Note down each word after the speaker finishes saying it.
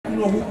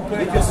nohu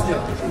úplně těsně,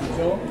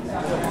 jo?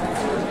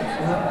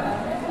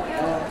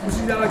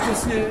 Musíš dávat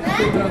těsně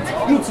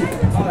kluci,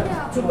 ale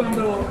co tam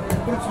bylo,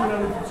 proč jsme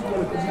dali kluci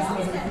goly, protože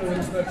jsme zvykli,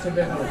 že jsme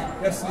přeběhali,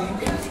 jasný?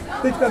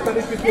 Teďka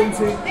tady ke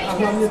konci a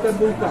hlavně ten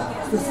dvojka,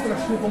 jste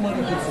strašně pomalý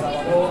kluci,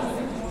 jo?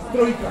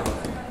 Trojka,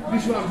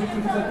 když vám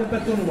řeknu, že to je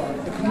betonová,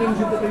 tak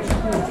nemůžete tady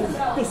všichni učit,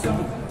 to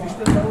samé, když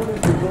ten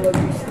závodek do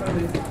levé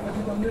strany,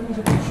 takže tam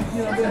nemůžete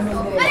všichni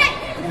naběhnout dole,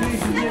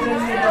 když jeden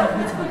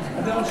vždycky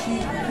a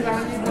další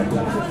chrání,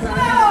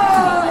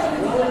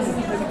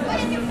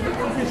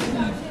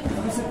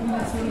 aby se k ní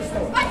nic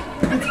nedostalo.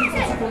 Vždycky,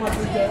 co si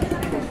pamatujte,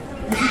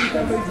 musíte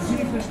tam být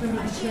dřív, než ten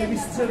dotyčný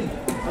vystřelí.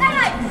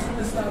 A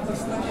musíte stát na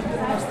straně,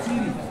 která vás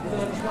střílí.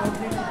 Když vám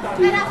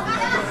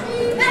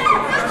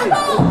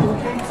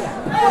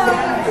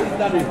tady,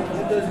 tady,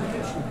 to je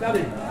zbytečný,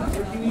 tady,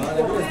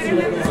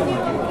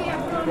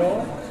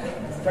 jo?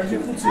 Takže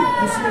kluci,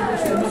 musíme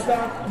prostě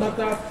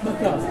matat,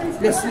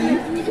 jasný?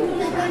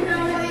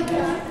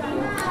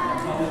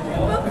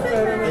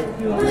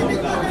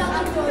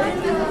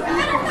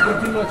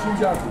 Proti mladším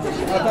žákům.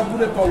 A tam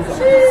bude pauza.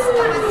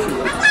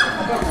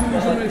 A pak si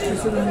můžeme ještě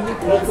 7 minut,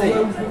 ale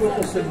tohle už by bylo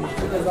poslední.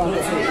 Ale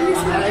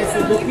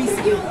jsou do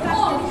písku.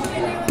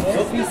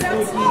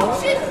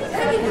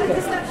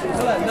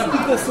 Hele,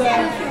 napijte se,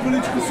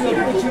 chviličku si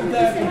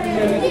odpočíte,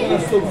 protože to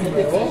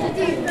nastoupíte, jo?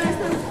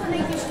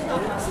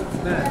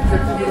 Ne,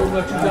 všechny budou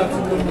mladší žáci,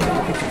 budou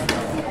mladší.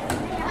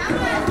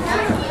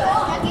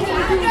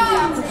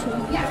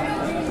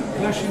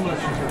 Naši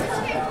mladší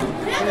žáci.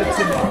 To je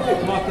třeba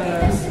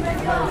Matés.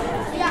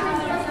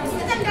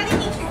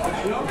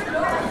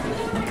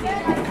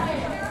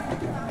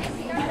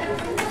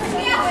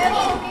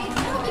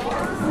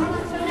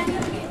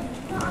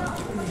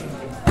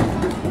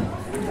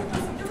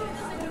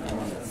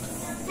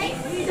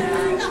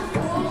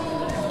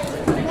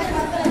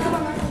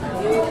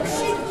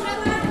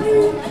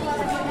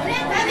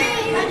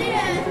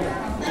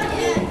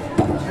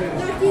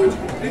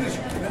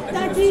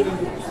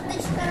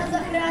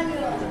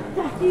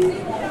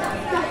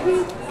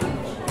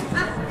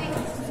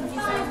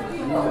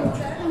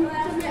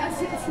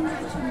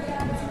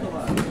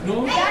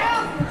 No?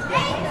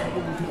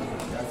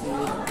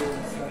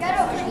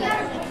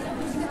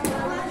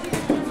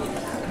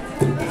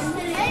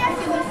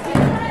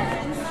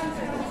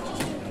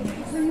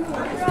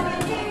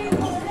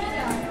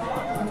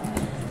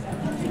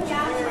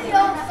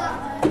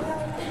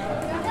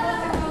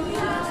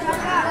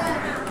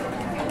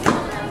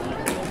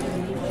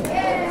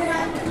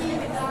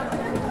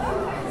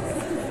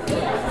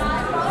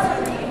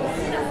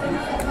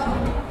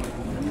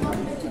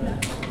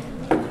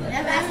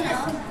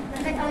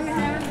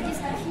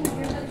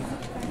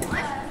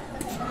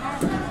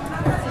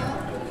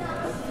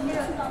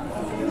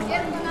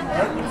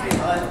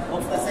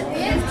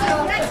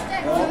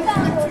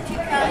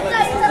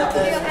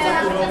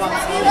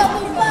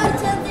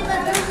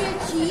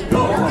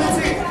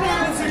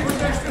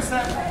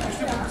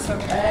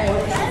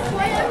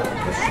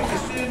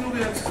 Ještě jednu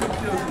věc jsem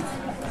chtěl říct.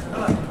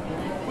 Hele,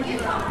 pojďme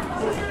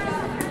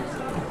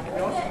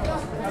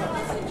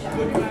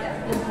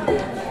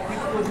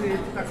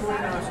vytvořit takový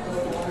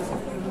nástroj, aby se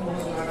k tomu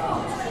mohli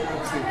zahrát.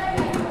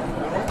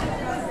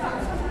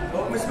 No,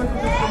 my jsme to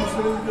teďka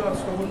museli udělat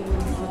z toho, že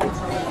jsme to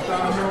třeba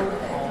utáhnout,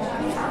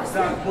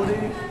 zdát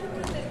body,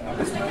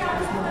 aby jsme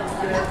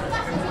prostě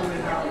nemohli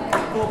hrát.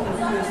 To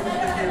prostě je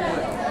strašně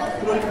boj.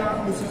 Trojka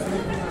musí se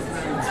vypnout na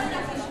hranici.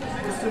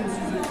 Prostě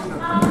musí se vypnout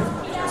na hranici.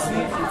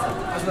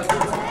 A zatím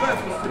to je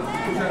prostě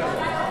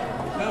pořádané.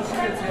 Další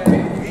věc je,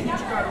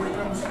 jednička a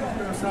dvojka musí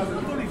nasázet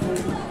tolik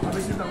bodů,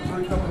 aby si tam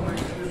trojka mohla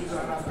jít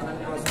zahrát a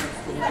neměla se z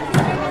toho.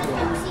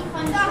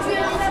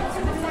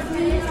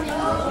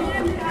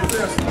 Je to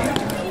jasné?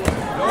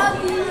 Jo?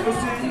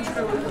 Prostě jednička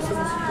a dvojka se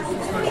musí prostě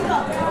snažit.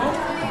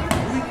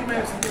 Uvidíme,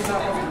 jak se ten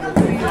zápas bude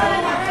vyvíjet,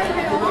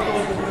 podle toho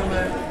to budeme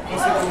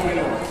zase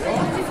kombinovat.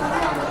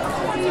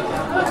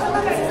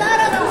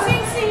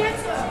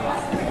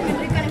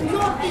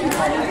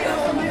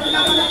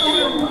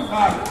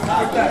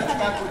 Tak,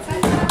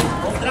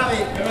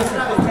 Pozdravit.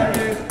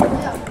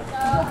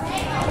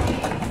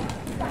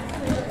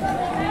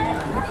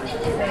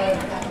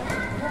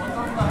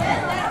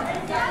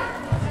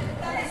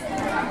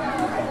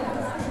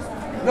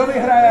 Kdo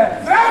vyhraje?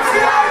 Draci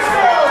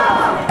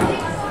Lanškroun!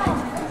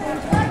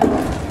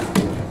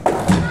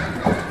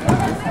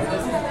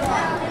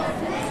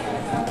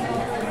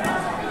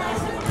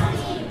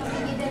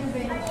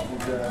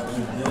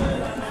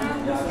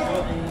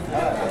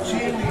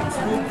 Čím víc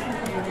zvuk,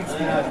 tím víc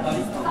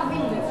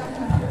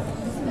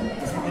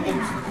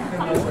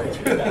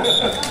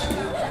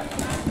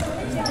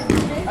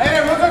a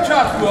jdem od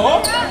začátku,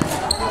 jo?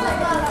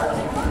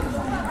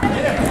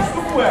 Jdem,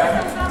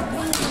 postupujeme.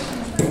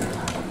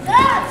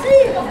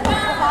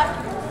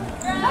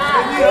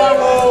 Jedni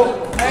hlavou,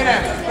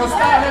 jdem,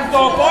 dostáhnem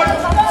to, pojď.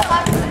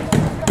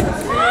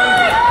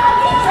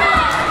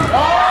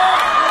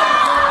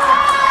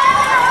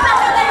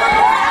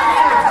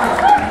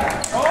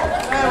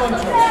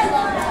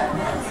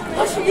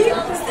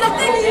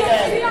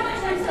 Strategie.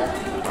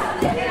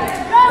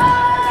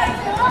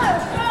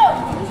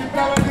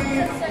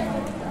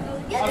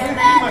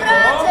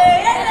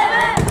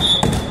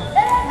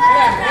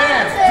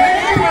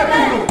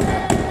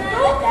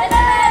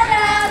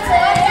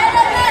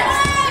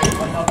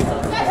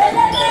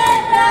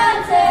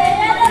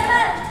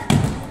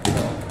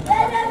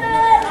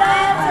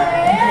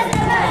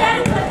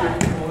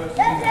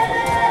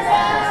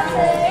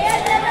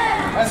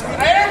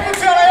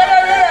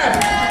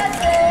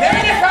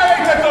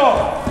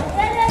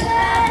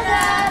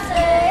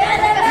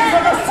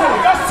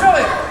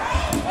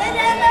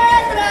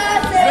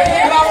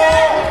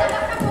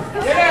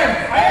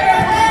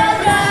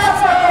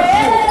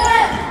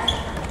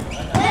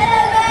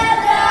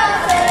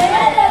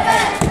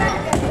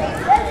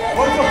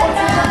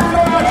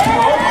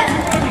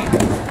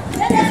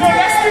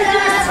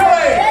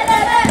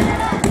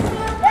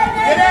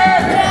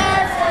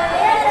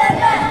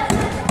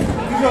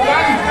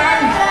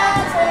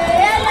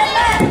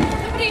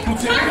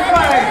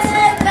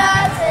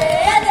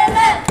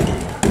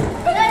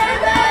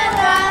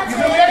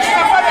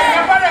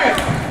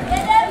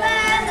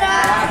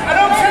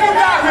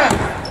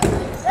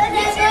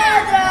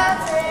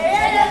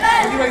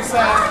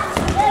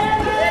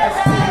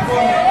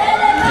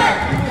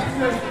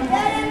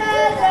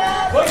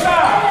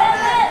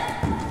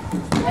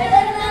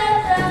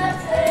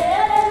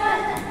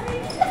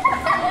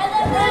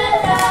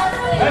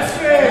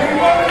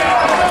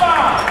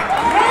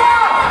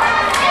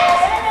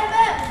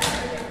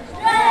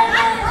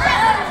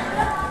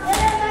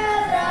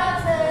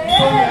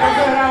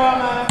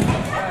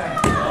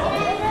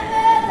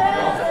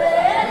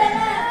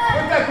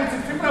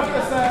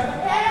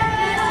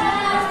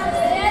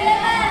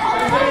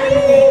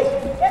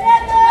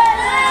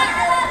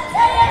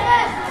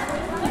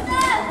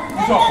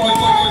 Míšo, pojď.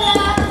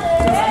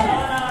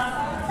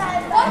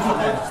 Míšo,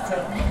 pojď,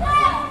 střed.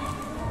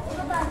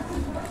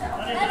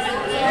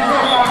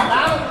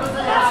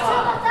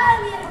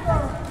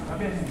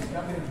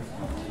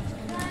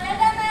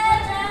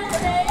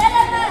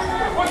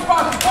 Pojď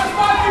zpátky!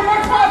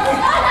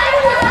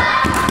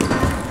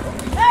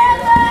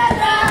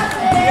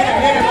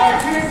 Jedeme,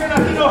 přijďte na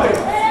ty nohy.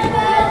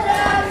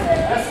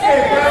 Hezky,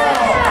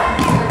 bravo.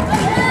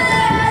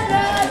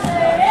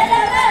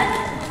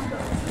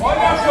 Pojď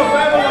na vše,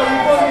 bravo,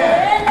 výborně.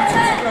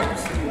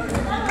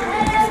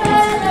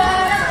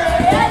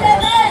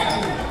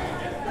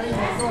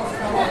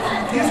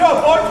 Jiřo,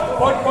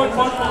 pojď,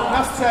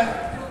 na střed.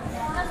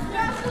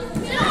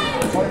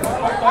 Pojď.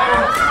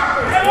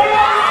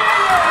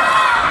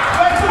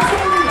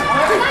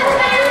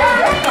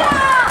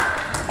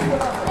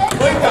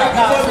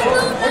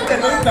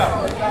 Pojďte.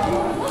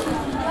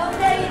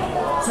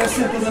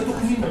 Přesně, tohle to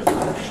umíme.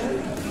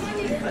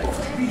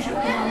 Víš, jak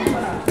to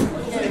vypadá.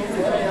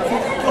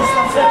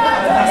 Postav se,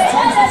 na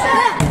střed.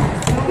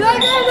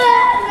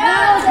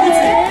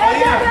 Kluci, ale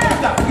jinak,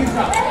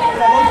 Jirka,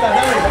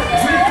 dali.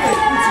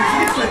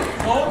 Zrychli.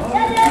 No.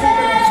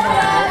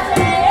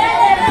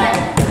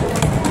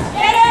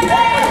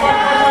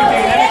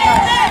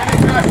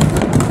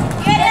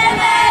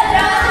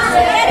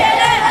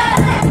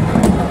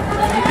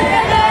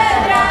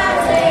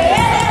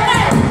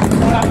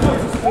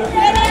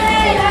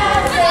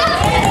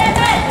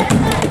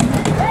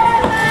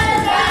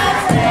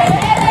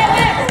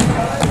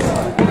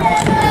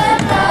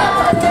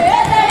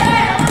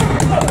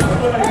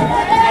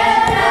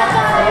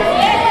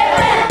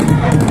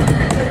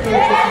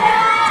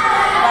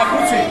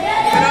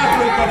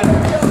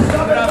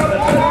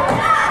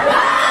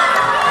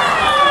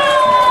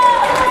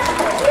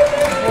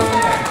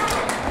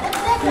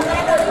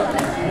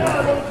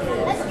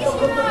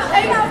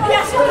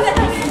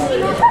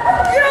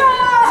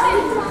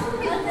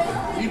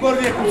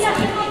 Výborně, kluci.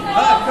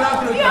 Hele, která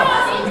trojka?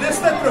 Kde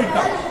jste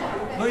trojka?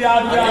 No já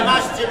jdu.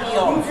 Nemáš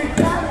třetího. Kluci,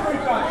 kde jste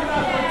trojka?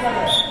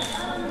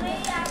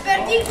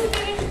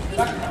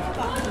 Tak,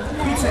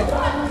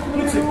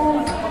 kluci,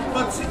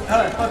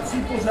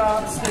 patří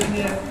pořád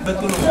stejně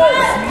betonový.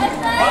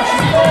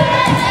 Vážně,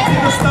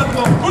 nedostat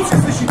to.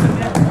 Kluci, slyšíte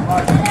mě?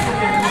 Vážně,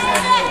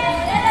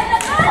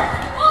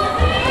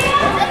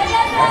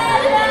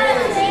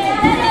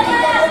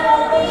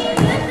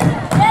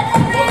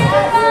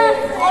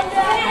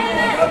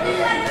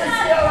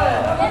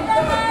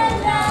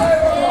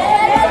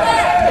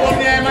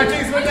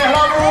 Matěj, zvedne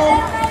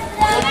hlavu.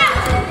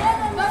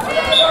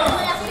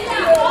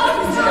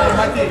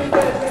 Matěj,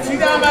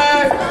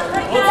 přidáme.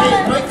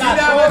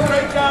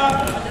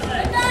 Trojka.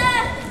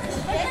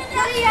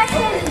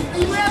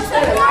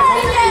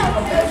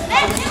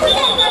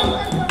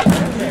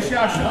 Ještě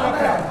až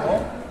dvakrát, no?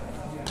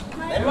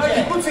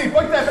 Nevadí, kluci,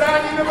 pojďte,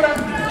 brání do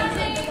branky.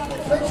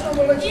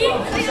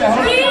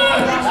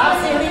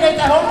 Zási,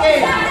 hlídejte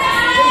holky.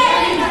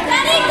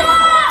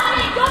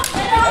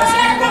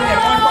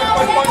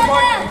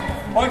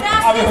 Pojď,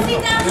 a vyhoď to.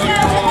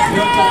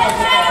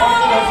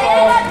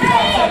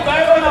 To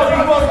je ono,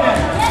 výborně.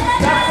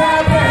 Tak se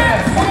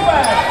naběhne,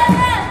 super.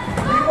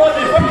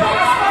 Výborně, pojďte.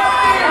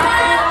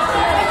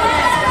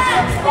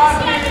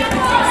 Zpátky,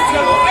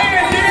 střelu.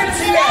 Jeden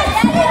přijde.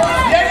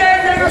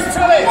 Jeden do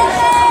střely.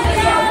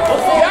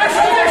 Jáš,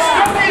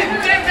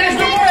 jdeš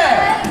do boje.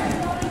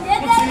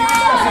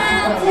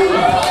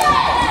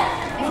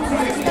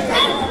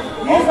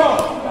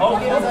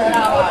 Holky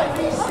rozehrávají.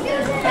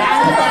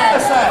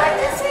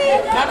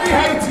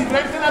 Nabíhající,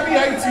 braňte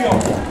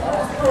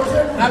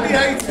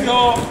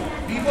nabíhajícího.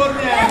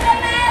 Výborně.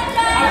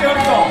 A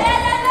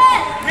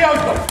vyhoď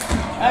to.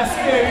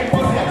 Hezky,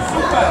 výborně,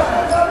 super.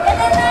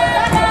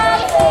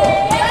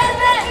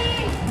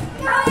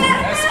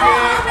 Hezky,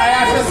 a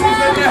já se si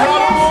zvedne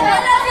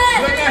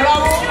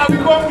hlavu a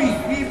vybombí.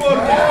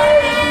 Výborně.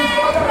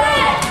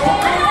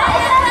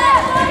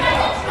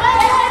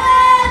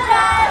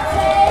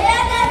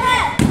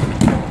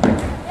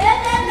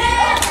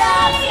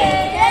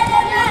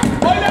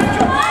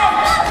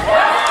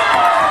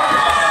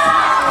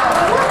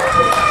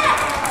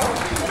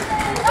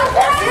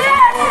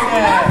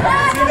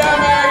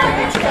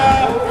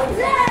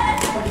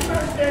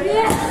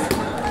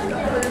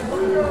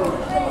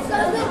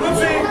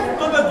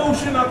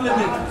 Nad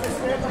limit.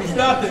 Když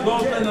dáte gol,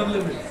 to je nad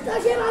limit.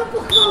 Takže mám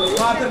pochvalit.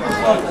 Máte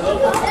pochvalit.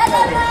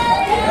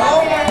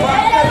 No,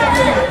 máte nad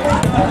limit.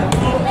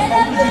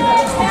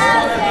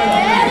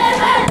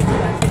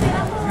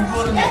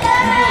 Výborně.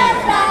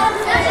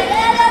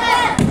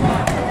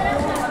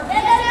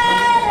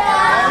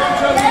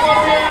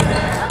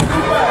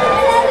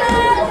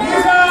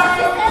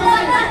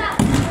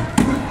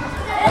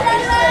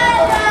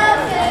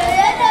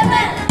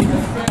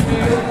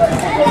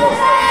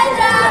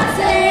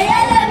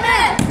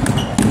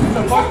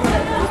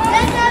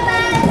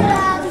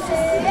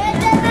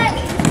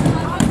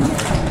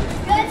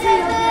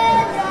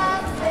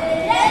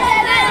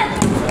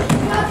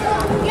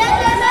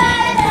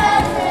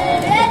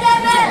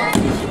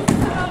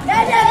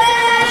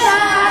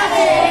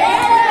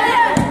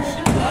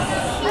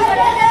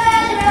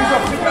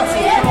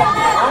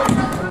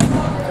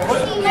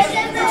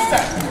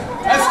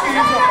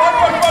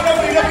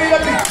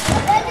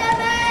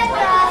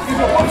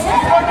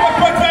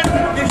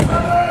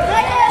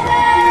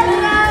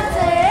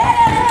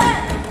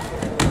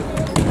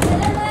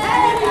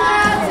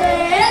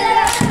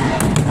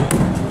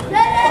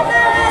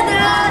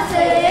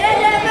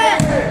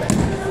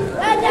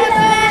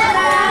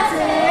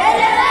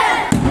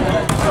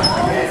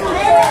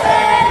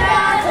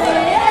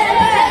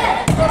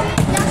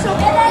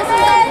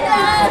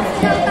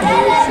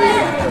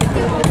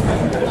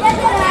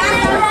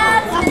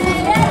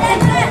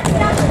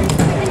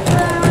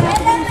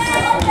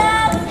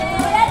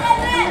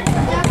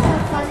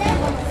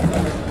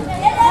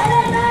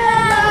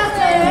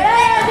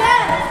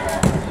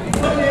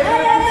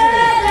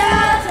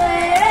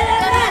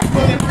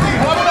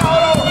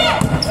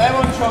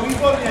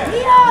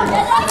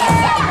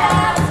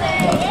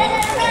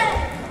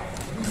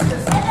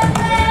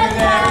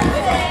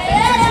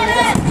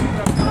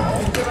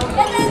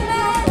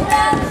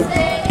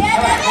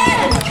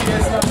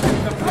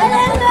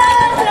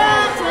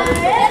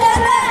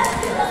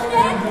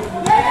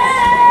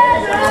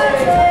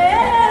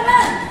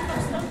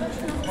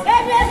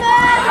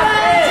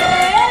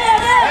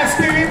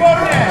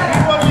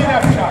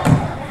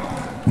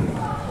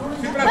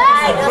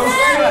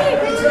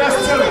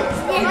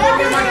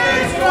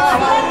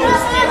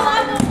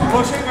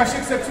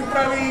 Vašek se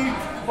připraví.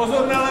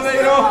 Pozor na levej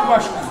roh,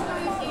 Vašku.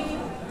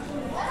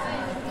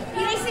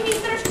 Dívej si víc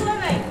trošku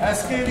levej.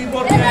 Hezky,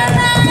 výborně.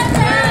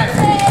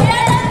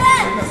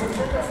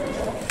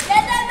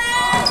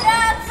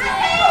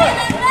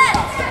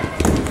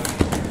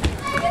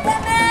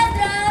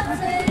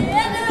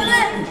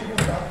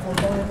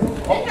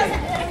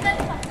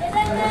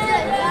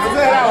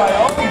 Rozehrála,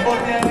 jo?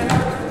 Výborně.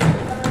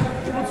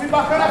 Kluci,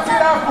 bacha na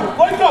přidávku.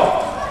 Pojď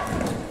to!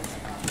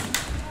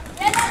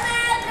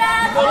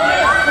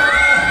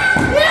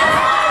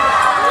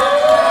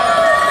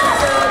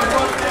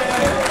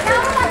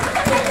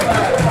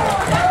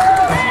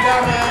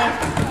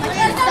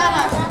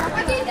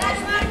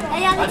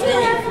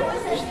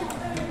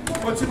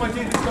 Pojď si,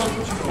 Matěj, teďka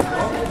odpočinou,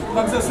 jo?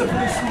 Pak zase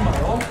budeš s nima,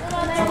 jo?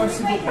 Zavaž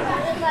si boku.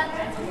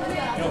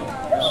 Jo.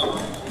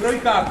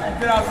 Trojka,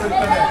 která trojka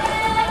ne?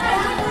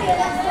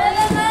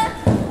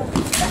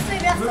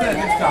 Dobře,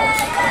 teďka.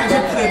 Takže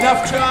přijde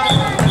davča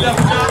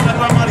a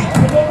dva malí.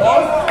 Jo?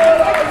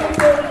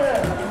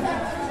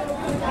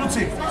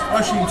 Kluci,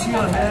 vaším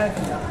cílem je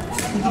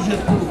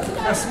udržet půl.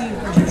 Jasný,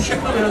 takže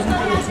všechno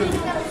vyrazíte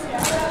dopředu.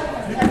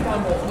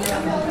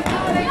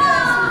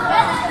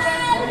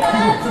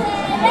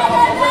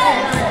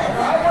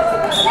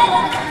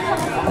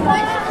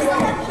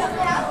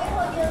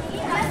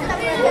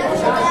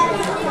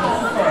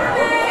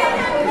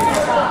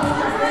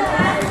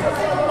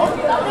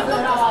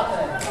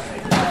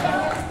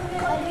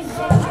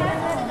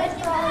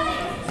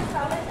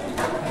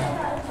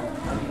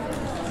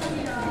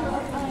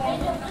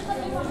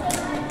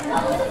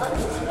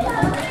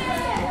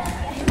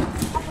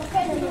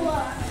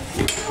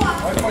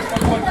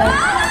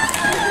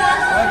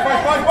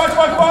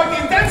 Pojď,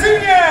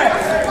 intenzivně!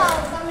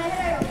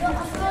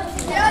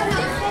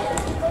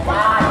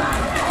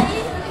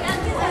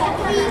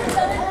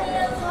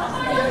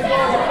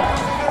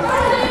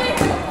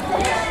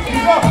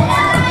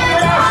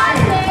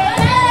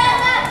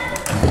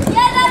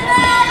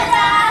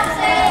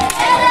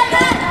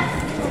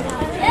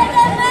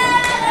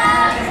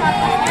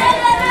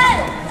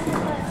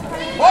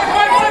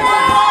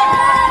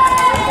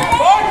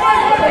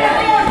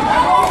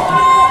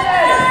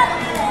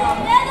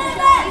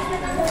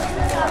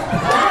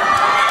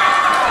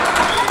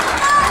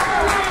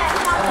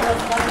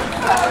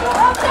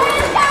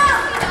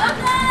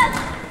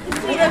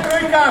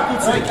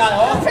 Trojka,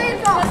 jo?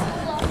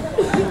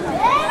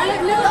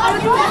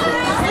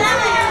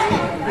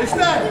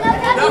 Běžte!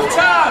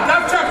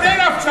 Davča, kde je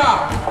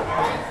davča?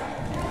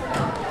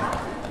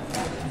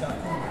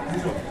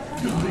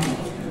 Dobrý,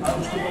 ale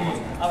už to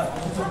pomoct. Ale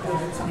to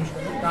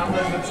tamhle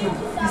začnu,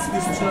 ty jsi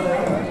vystřelil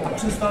a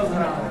přestal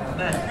hrát.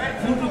 Ne,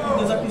 furt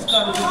dokud nezapíská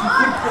do řeči,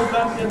 furt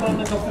koukám, je mám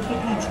nechal furt to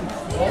klíčů.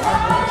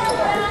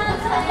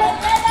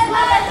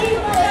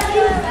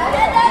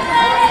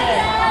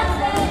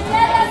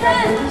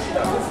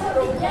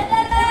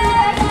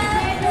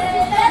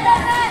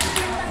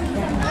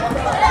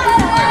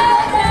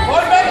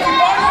 Pojď,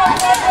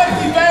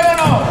 Berti, to je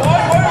ono,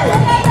 pojď.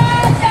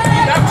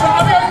 Davčo,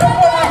 aby on to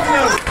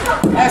pomohl.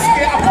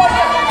 Hezky a pojď.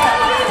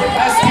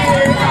 Hezky,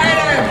 a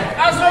jedeme.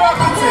 A znova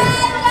kluci.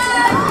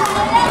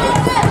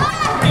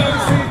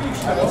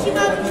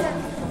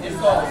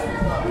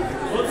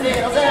 Kluci,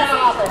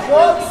 rozehráváte,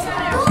 šup.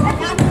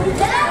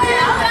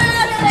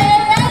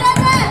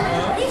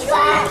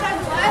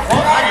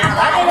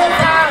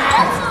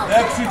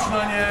 Nekřič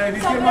na ně,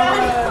 když je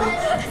malé.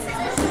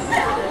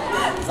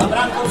 Za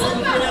brankou se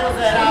nikdy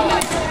nerozehrává.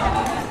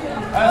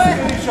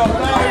 Hezky, šok,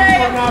 to je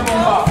výborná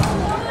bomba.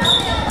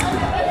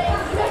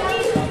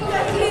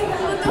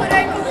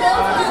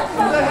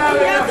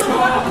 Rozehrávej na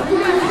všo.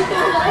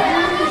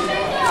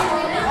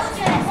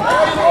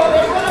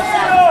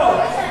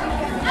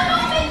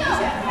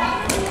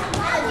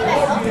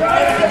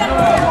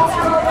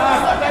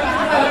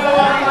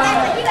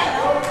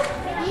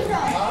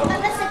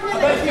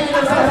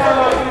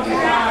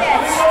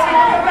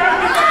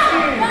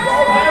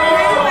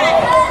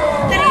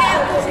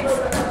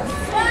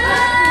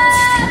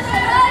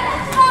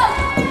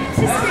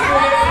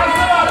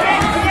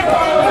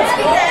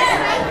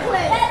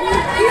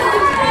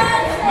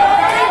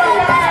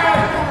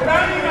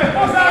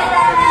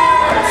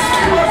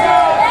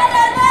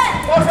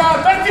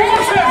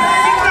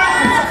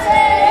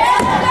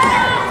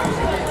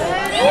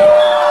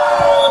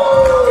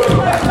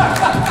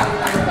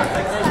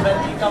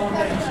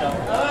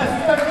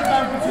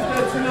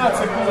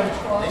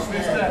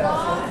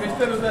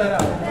 Běžte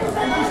rozehrát.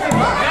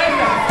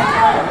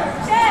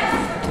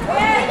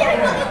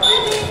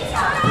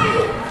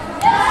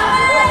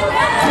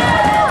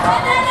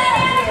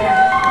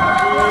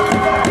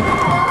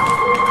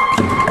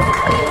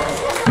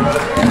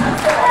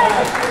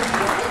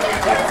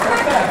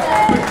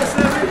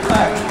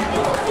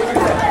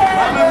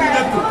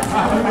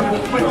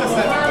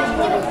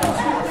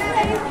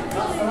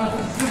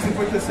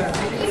 Pojďte se.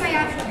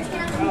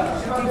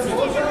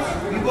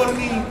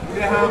 Výborný,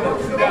 běháme,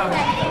 přidáme.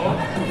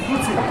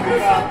 Kluci,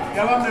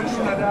 Já vám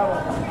nebudu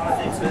nadávat, ale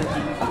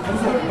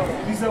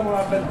když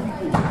zavolá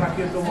Bertíku, tak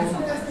je to možné.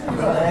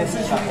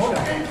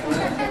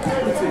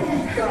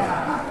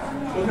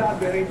 Pořád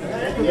běrejte,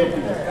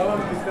 já vám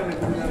dneska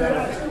nebudu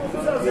nadávat.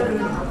 Jeden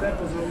té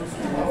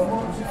pozornosti, ale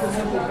musíte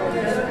se koukat,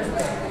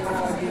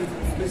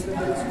 byste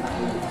byli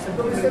schopni, se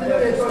to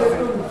vysvětlili,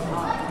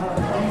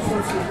 oni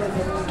jsou světle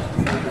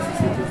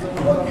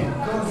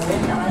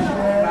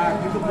tak,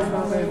 my to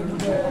poznáme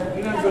jednoduše.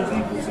 Jinak do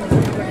týku si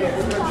musíte takhle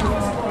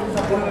pokračovat,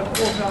 budeme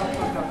pořád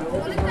makat, jo?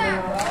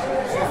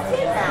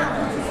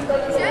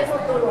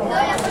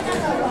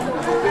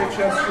 5,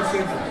 6, 6,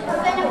 1.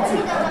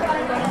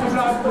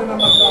 Pořád budeme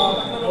makat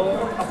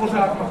a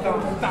pořád makat.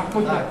 Tak,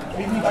 pojďme.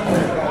 Jednička.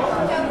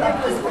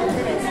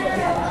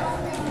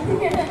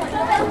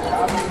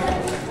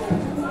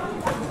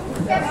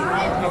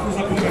 Na to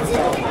zapomnět.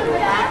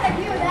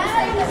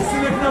 Si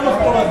nechneme v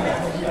poledne.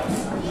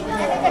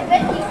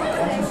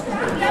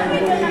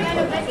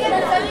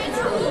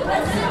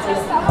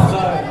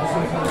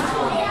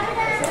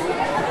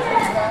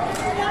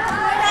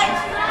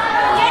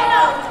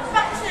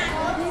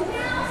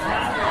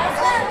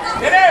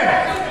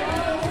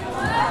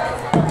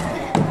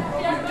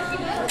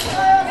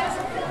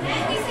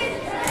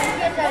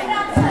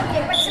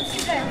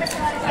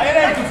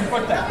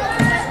 Pojďte.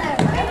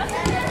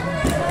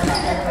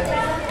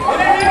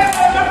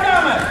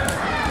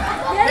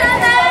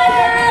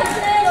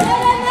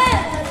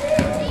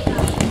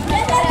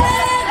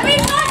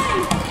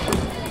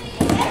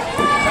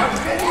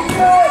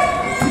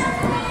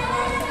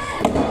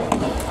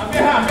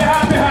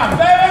 Běhám.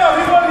 To je ono,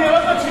 výborně,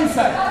 otočím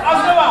se.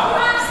 A znova.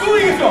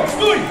 Stůj, Jiřo,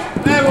 stůj.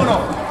 To je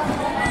ono.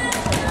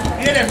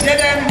 Jeden.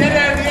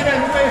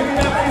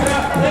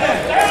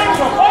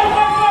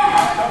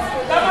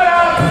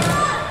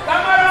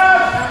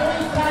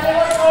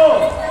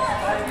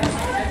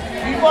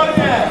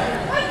 Výborně!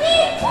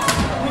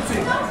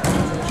 Kluci,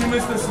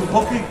 všimli jste si,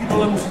 hokejky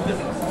dole musíte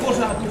být,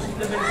 pořád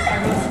musíte být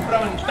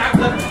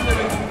takhle musíte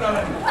být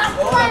připraveni.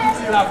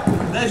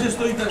 Ne, že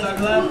stojíte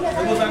takhle,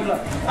 nebo takhle.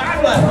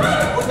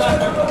 Pořád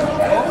takhle.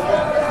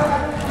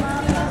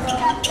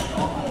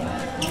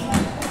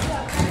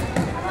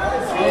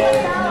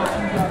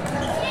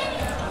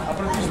 A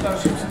proti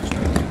starším si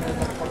čtyři.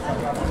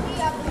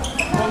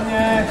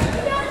 Výborně.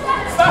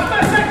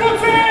 Stavte se,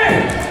 kluci!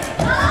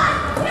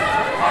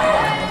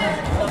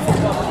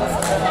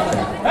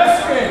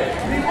 Hezky,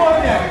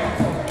 výborně.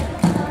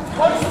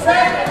 Pojď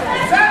sem.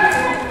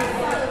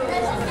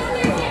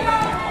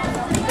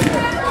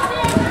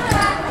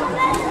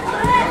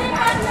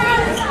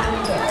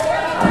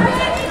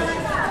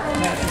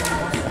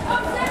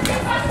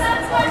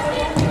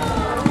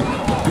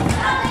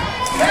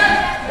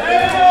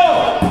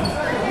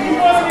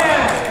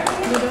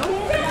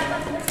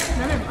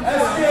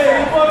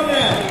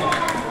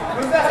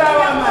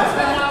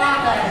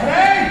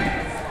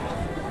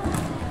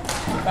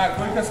 Tak,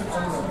 pojďte se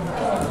přemyslet.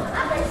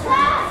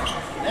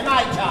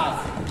 Nemají čas.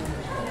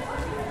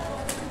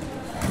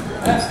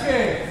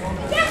 Hezky.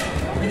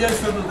 Viděli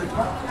jste to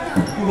teďka?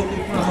 Tu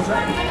hokejku nahoře?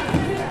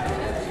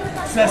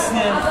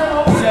 Přesně.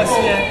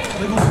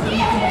 Vy musíte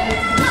mít tu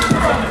hokejku na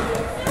zemi.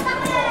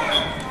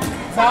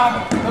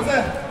 Sám.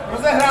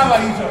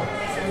 Rozehrávaj, Jiřo.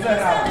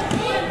 Rozehrávaj.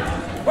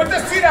 Pojďte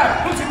střídat,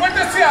 kluci,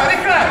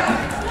 rychle.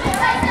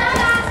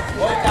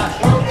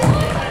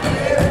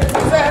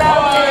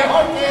 Rozehrávaj.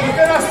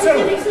 Jděte na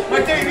střelu.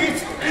 Matěj,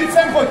 víc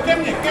sem, pojď, ke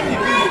mně.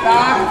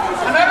 Tak.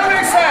 A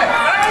narovnej se.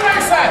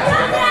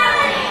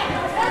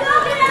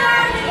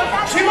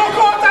 Přímo,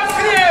 koho tam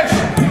kryješ?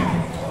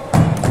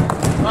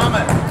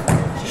 Máme.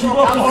 Přímo,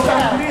 koho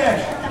tam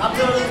kryješ? A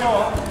byl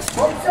jedno.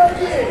 Pojď.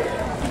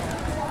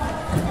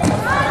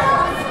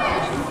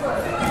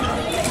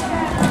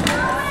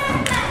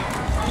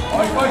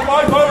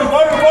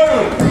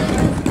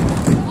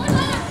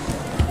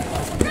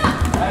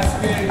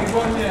 Hezky,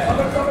 výborně.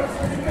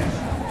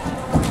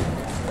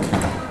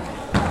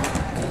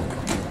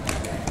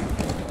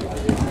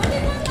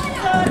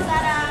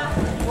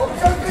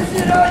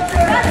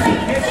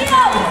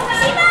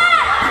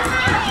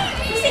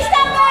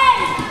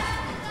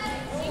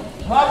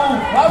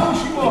 Hlavu,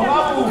 Šimo,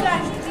 hlavu.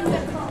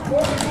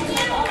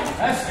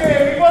 Hezky,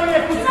 výborně,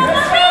 kuci.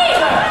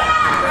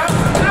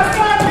 Na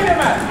zpátky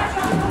jdeme.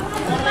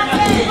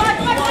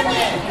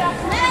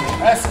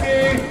 Hezky,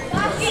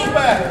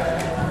 super.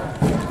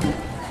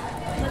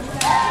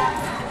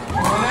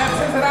 Ne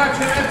přes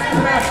hráče.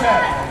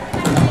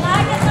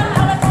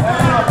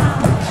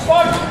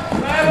 Pojď,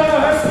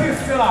 hezky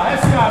zcela,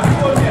 hezká,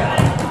 výborně.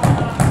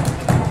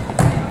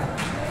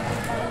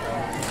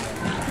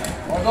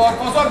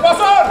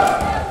 Pozor!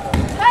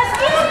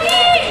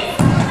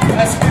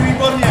 Hezky,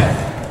 výborně.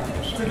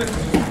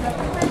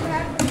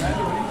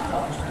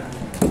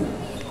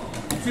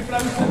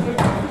 Připraví se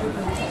trojka.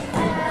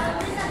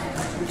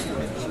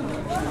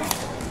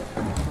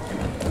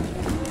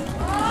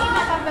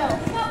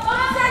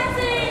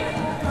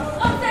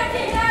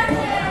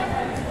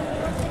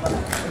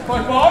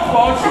 Pojď,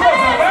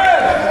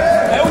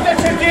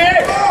 neuteče ti!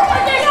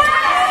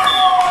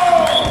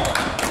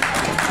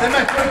 Jdeme,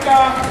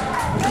 trojka.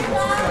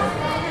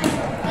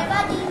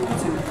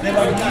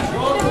 Nevadí.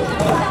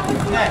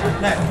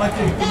 Ne,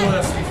 Matěj, to bylo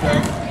jasný,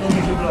 to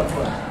může byla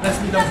tvoje.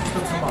 Nesmí tam to,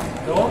 co má,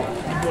 jo?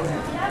 Výborně.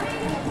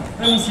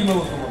 Nemusíme o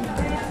tom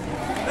mluvit.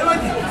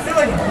 Nevadí.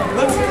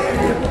 Lepší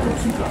je jako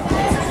příklad.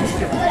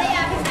 Příště.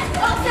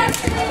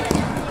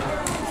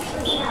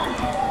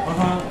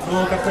 Aha,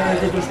 no takhle je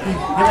to trošku,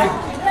 nevadí,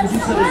 musí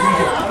se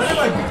rozvíjet, ale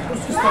nevadí,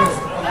 prostě stane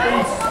se.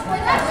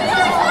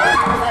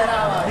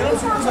 Jenom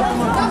si to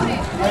zapamatuju.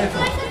 A je to,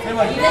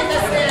 nevadí.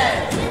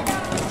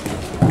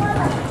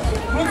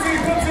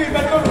 Kluci,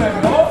 betonné,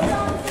 no?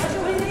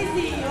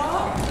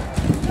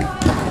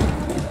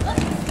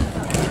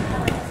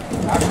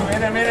 Tak,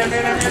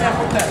 jedem,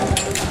 pojďte.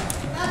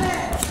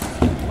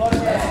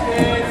 Výborně,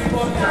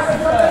 super.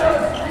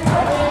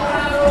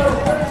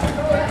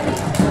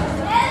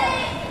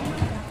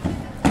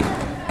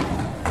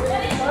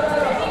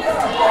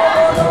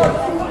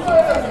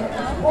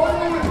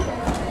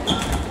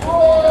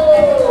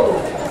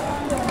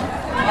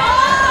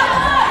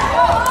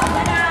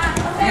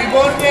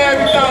 Výborně,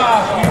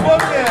 Vítáš,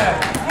 výborně.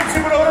 Kluci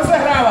budou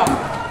rozehrávat.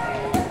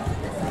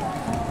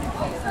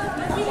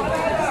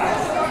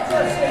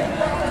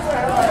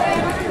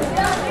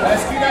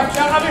 Hezký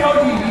navčal a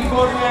vyhodí,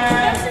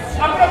 výborně.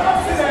 A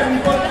prokopsíme,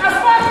 výborně. A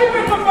zpátky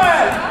prokopé.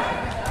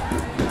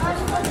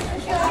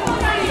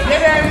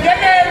 Jeden.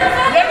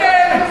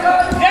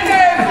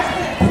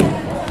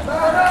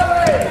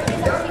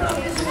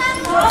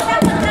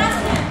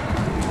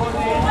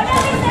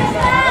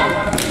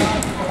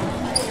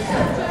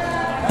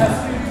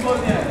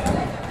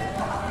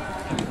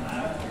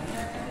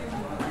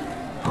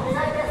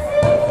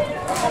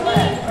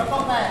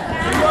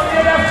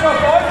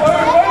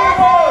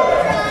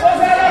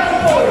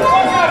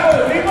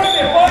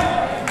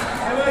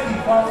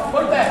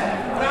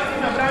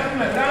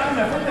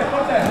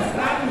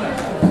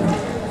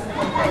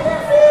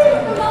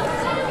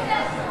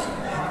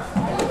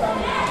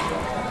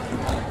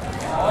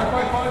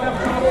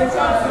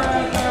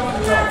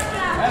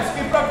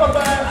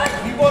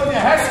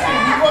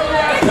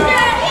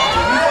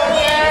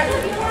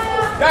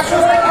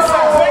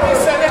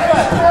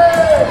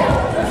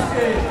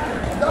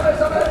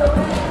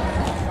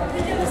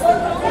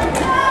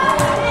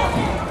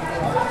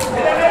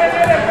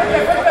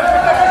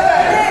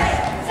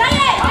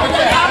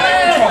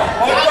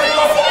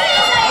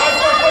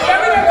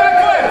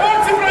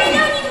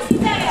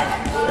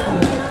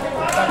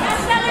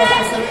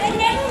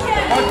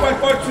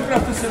 Pojď,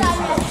 připravte se.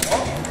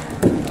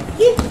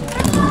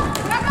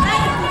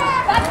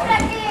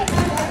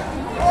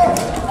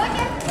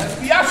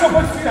 Jášo,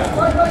 pojď přidat.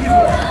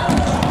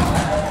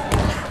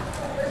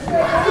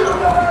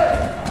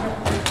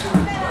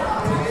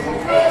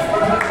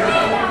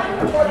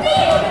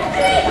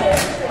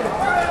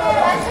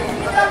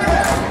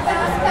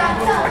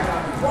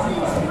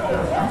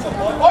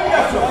 Pojď,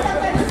 Jášo.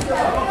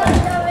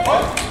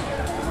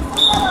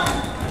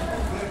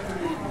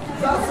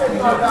 Zase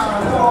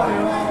padá, jo.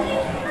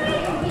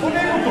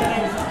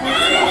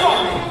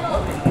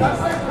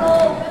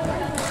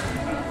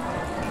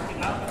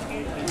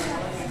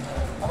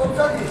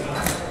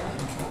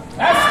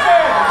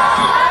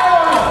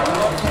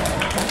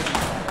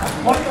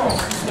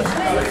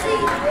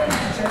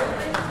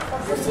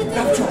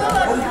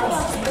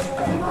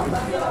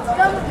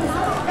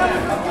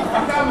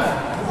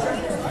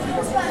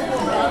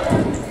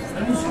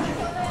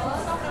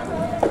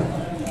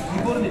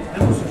 Výborně,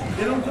 nemusíš.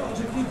 Jenom to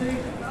řekněte jim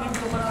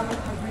kamarádům,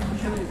 až vy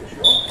že nejdeš,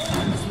 jo?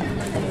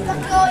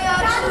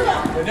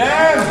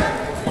 Jdem!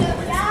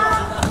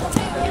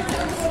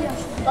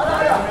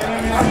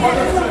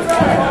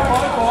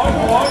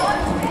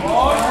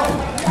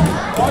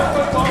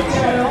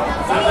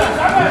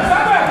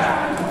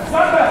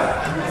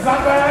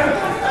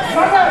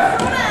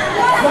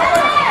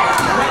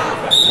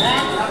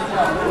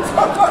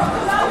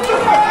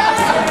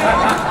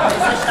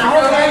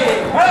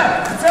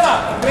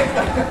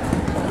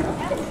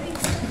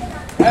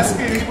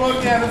 Hezky,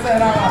 výborně,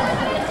 rozehrává.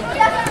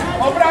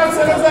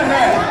 Obránce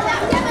rozehraje.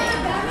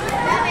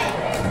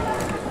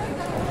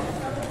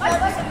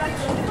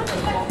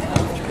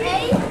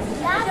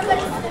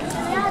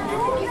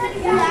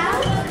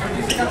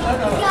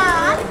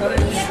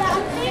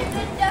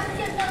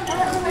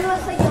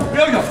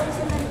 Bělňo.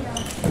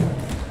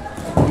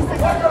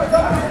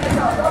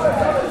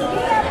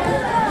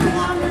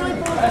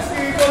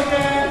 Hezky,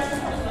 výborně.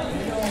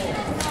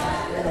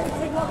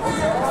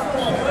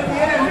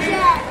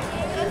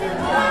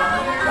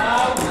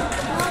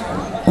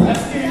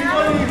 Hezky,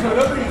 výborně,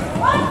 dobrý.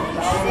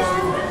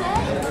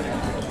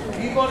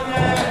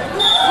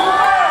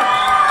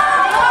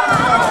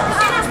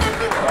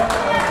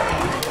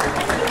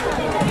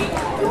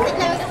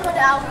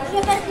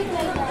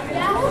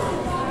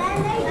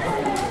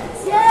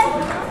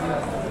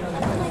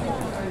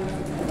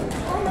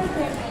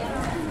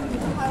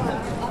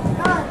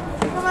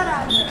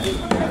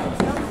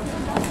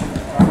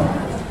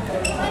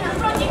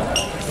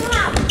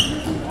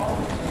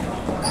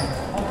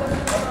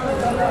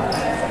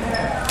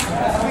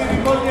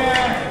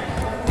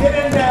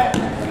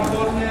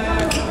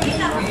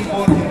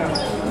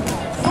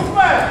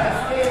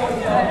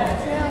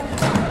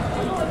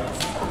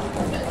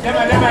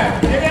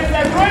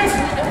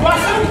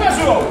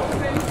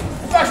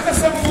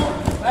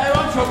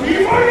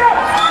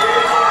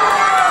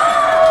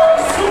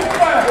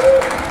 Super!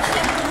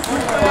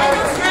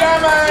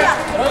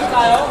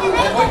 Trojka, jo?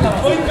 Dvojka.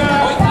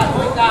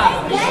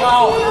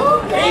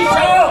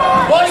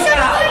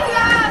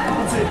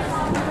 Kluci,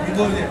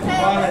 výborně,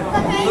 páne.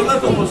 Tohle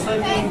to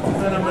poslední,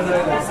 to je na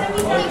medaile.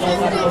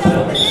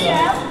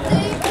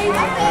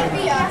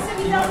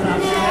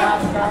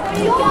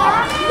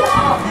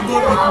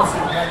 Výborný kluci.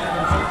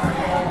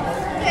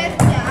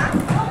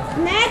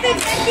 Ne,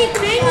 teď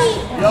Petík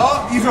není. Jo,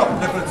 Jiřo,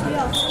 nepracuj.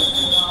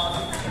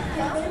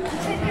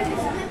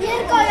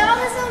 Jirko, jo,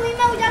 my se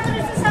umíme udělat to,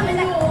 že se sami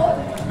tak.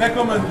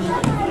 Nekomentuj.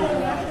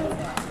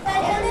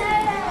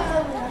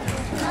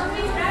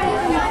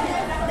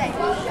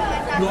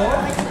 No,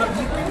 tak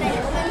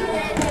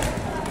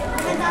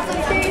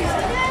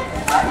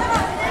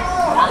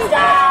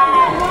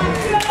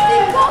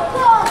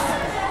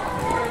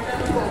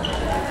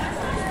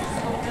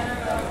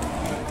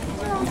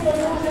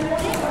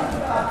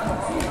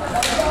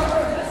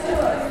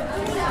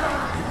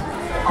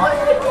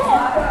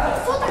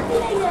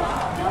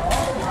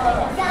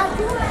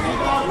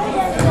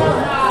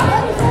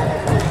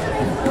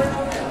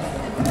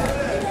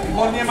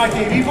výborně,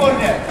 Matěj,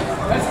 výborně.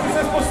 Hezky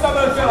ses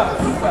postavil čela,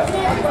 super.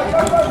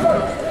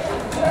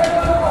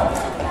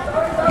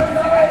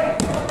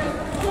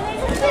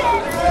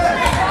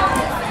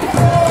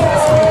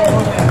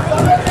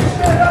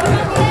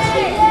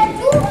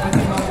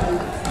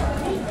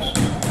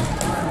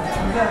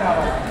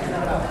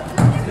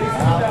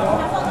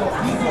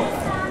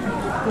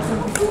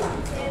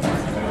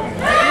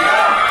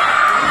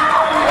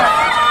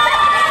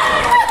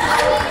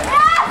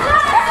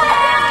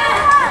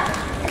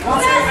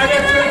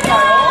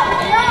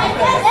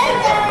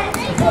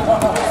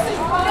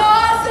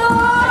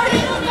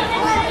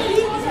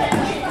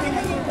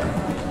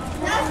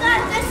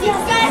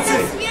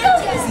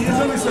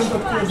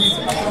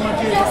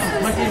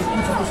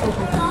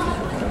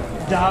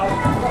 Dál,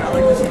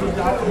 dávajte si to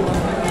dál,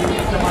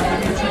 tam máte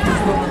větší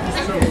pozor na tu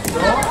střelu,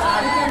 jo?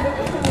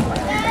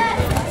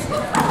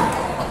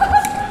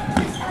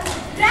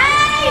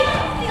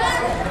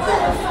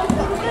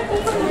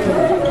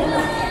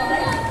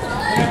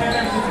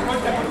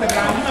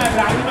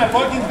 Bráníme,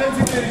 pojď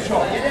intenzity,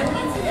 Rišo.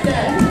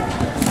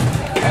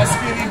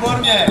 Hezky,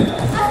 výborně.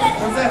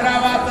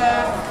 Rozehráváte,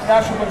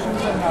 Jášu, proč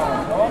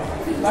rozehrávat, jo?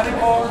 Tady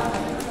pojď.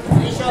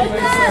 Rišo,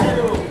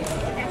 jdu.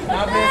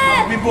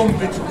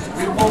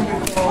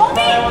 Vybombit to,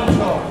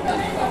 Lanšo.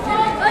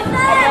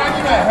 A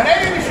bráníme,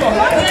 hrej, Rišo,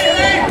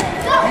 hrej.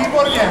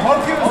 Výborně,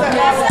 holky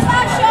rozehrávat.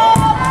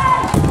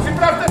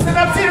 Připravte se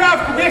na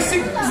přihrávku, běž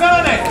si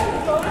zelený.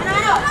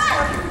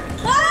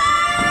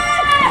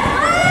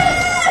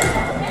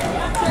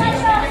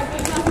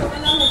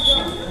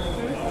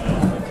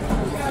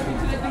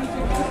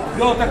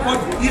 Jo, tak pojď,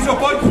 Jiřo,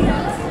 pojď.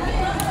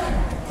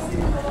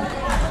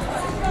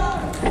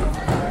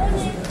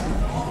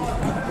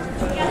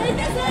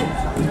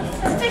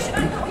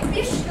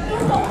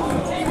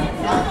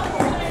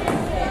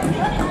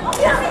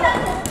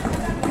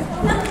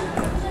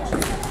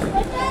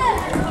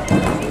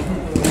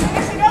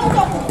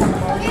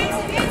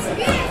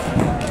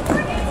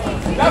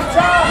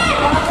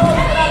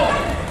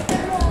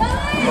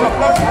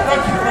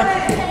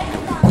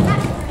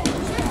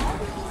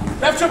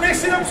 Davčo, běž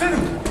si dopředu.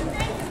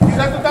 Ty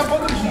za to tam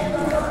podrží.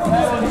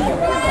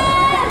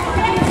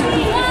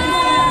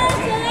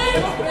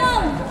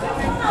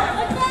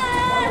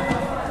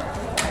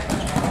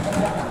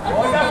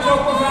 Pojď, Davčo,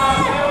 pořád.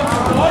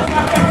 Pojď,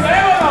 Davčo, to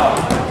je ono.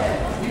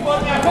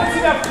 Výborně, pojď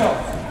si, Davčo.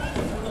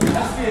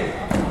 Hezky.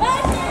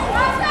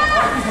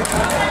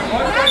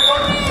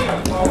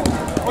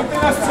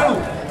 Pojďte na střelu.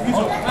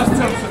 Vířo, na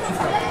střelu se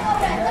připrav.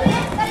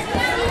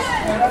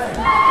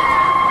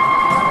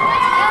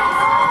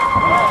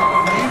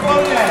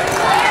 Výborně.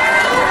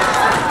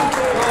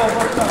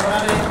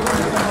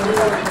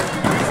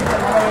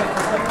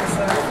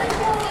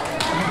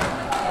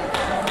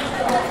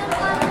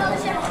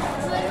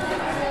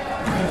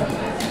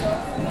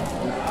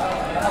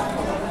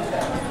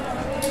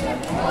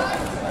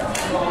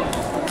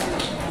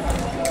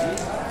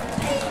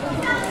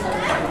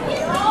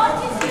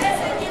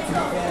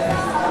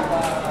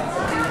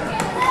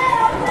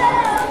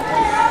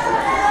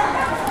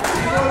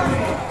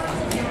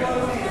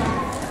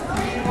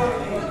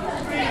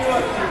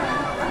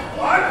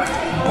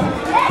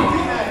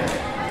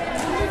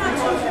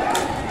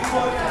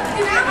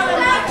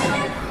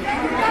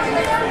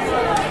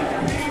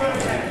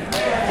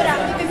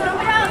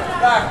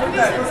 Tak,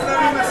 pojďte,